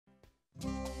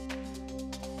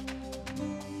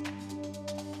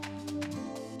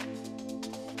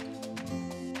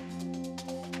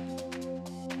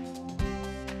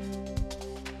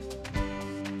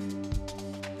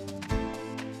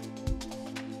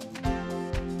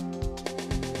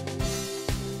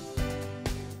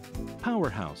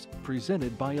Powerhouse,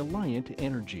 presented by Alliant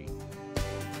Energy.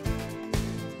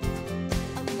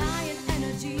 Alliant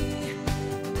Energy,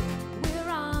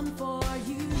 we're on for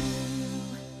you.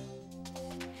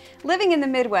 Living in the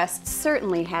Midwest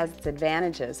certainly has its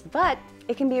advantages, but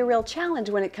it can be a real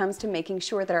challenge when it comes to making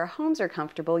sure that our homes are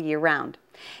comfortable year-round.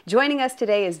 Joining us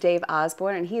today is Dave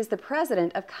Osborne, and he is the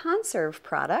president of Conserve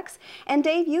Products. And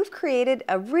Dave, you've created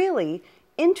a really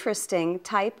interesting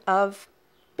type of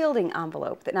building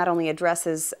envelope that not only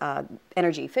addresses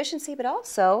energy efficiency, but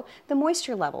also the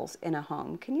moisture levels in a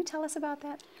home. Can you tell us about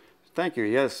that? Thank you.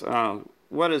 Yes.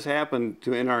 What has happened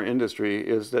in our industry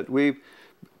is that we've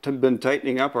been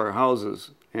tightening up our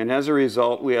houses, and as a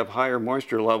result we have higher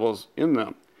moisture levels in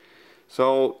them.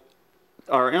 So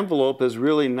our envelope has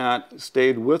really not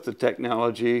stayed with the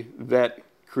technology that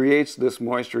creates this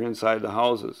moisture inside the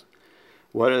houses.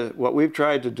 What we've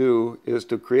tried to do is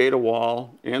to create a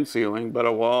wall and ceiling, but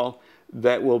a wall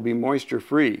that will be moisture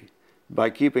free by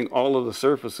keeping all of the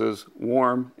surfaces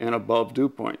warm and above dew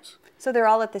points. So they're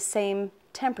all at the same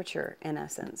temperature in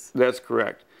essence. That's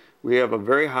correct. We have a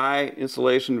very high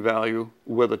insulation value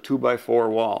with a 2x4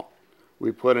 wall.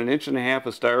 We put 1.5 inches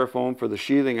of styrofoam for the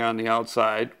sheathing on the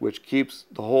outside, which keeps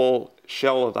the whole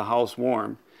shell of the house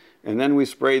warm. And then we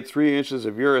sprayed 3 inches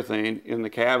of urethane in the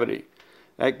cavity.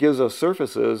 That gives us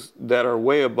surfaces that are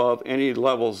way above any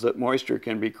levels that moisture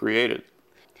can be created.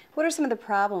 What are some of the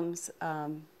problems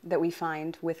that we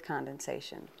find with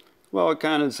condensation? Well,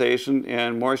 condensation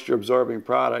and moisture absorbing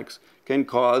products can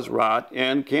cause rot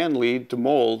and can lead to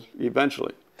mold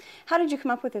eventually. How did you come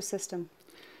up with this system?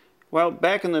 Well,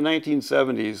 back in the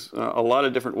 1970s, a lot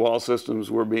of different wall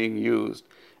systems were being used,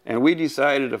 and we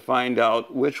decided to find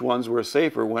out which ones were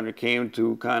safer when it came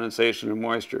to condensation and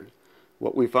moisture.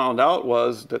 What we found out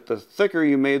was that the thicker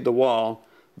you made the wall,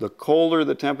 the colder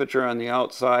the temperature on the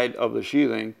outside of the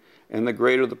sheathing, and the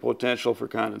greater the potential for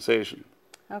condensation.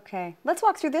 Okay, let's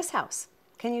walk through this house.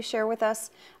 Can you share with us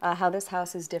how this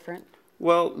house is different?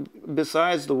 Well,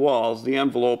 besides the walls, the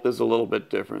envelope is a little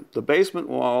bit different. The basement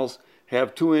walls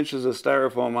have 2 inches of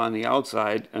styrofoam on the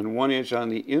outside and 1 inch on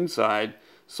the inside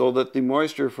so that the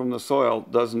moisture from the soil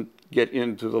doesn't get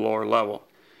into the lower level.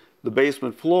 The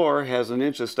basement floor has 1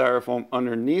 inch of styrofoam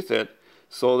underneath it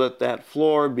so that that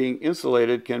floor being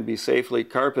insulated can be safely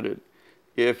carpeted.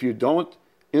 If you don't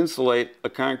insulate a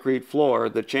concrete floor,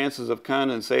 the chances of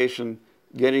condensation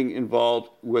getting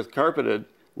involved with carpeted,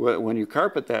 when you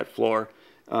carpet that floor,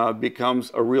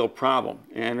 becomes a real problem.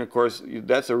 And of course,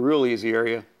 that's a real easy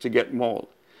area to get mold.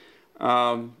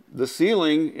 The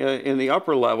ceiling in the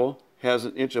upper level has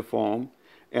 1 inch of foam,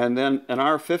 and then an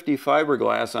R50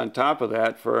 fiberglass on top of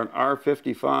that for an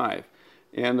R55.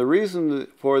 And the reason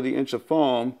for the inch of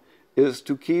foam is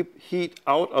to keep heat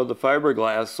out of the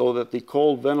fiberglass so that the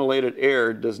cold ventilated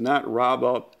air does not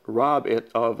rob it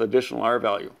of additional R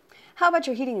value. How about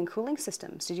your heating and cooling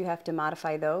systems? Did you have to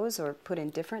modify those or put in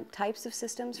different types of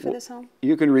systems for this home?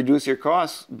 You can reduce your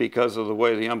costs because of the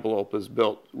way the envelope is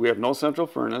built. We have no central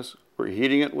furnace. We're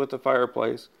heating it with the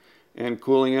fireplace and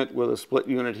cooling it with a split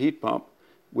unit heat pump,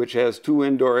 which has 2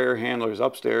 indoor air handlers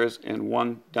upstairs and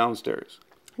 1 downstairs.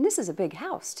 And this is a big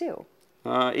house too.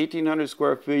 1,800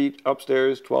 square feet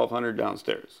upstairs, 1,200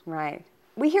 downstairs. Right.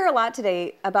 We hear a lot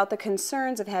today about the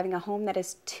concerns of having a home that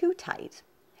is too tight.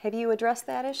 Have you addressed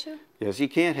that issue? Yes, you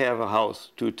can't have a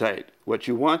house too tight. What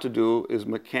you want to do is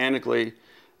mechanically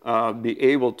be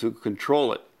able to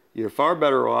control it. You're far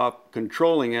better off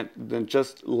controlling it than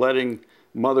just letting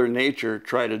Mother Nature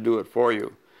try to do it for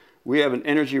you. We have an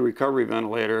energy recovery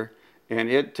ventilator, and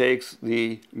it takes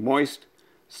the moist,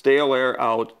 stale air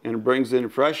out and brings in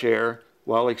fresh air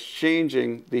while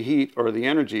exchanging the heat or the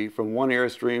energy from one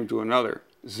airstream to another.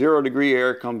 0 degree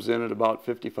air comes in at about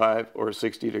 55 or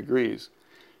 60 degrees.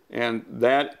 And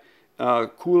that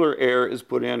cooler air is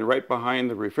put in right behind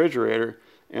the refrigerator,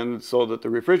 and so that the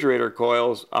refrigerator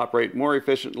coils operate more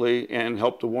efficiently and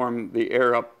help to warm the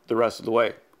air up the rest of the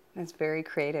way. That's very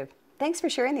creative. Thanks for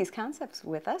sharing these concepts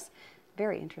with us.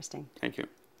 Very interesting. Thank you.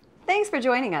 Thanks for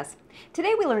joining us.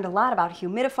 Today we learned a lot about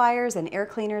humidifiers and air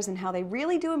cleaners and how they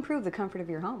really do improve the comfort of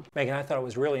your home. Megan, I thought it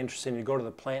was really interesting to go to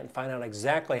the plant and find out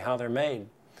exactly how they're made.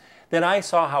 Then I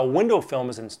saw how window film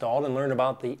is installed and learned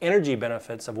about the energy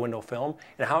benefits of window film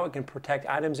and how it can protect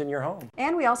items in your home.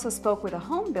 And we also spoke with a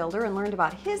home builder and learned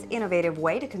about his innovative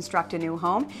way to construct a new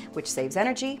home, which saves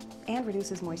energy and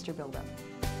reduces moisture buildup.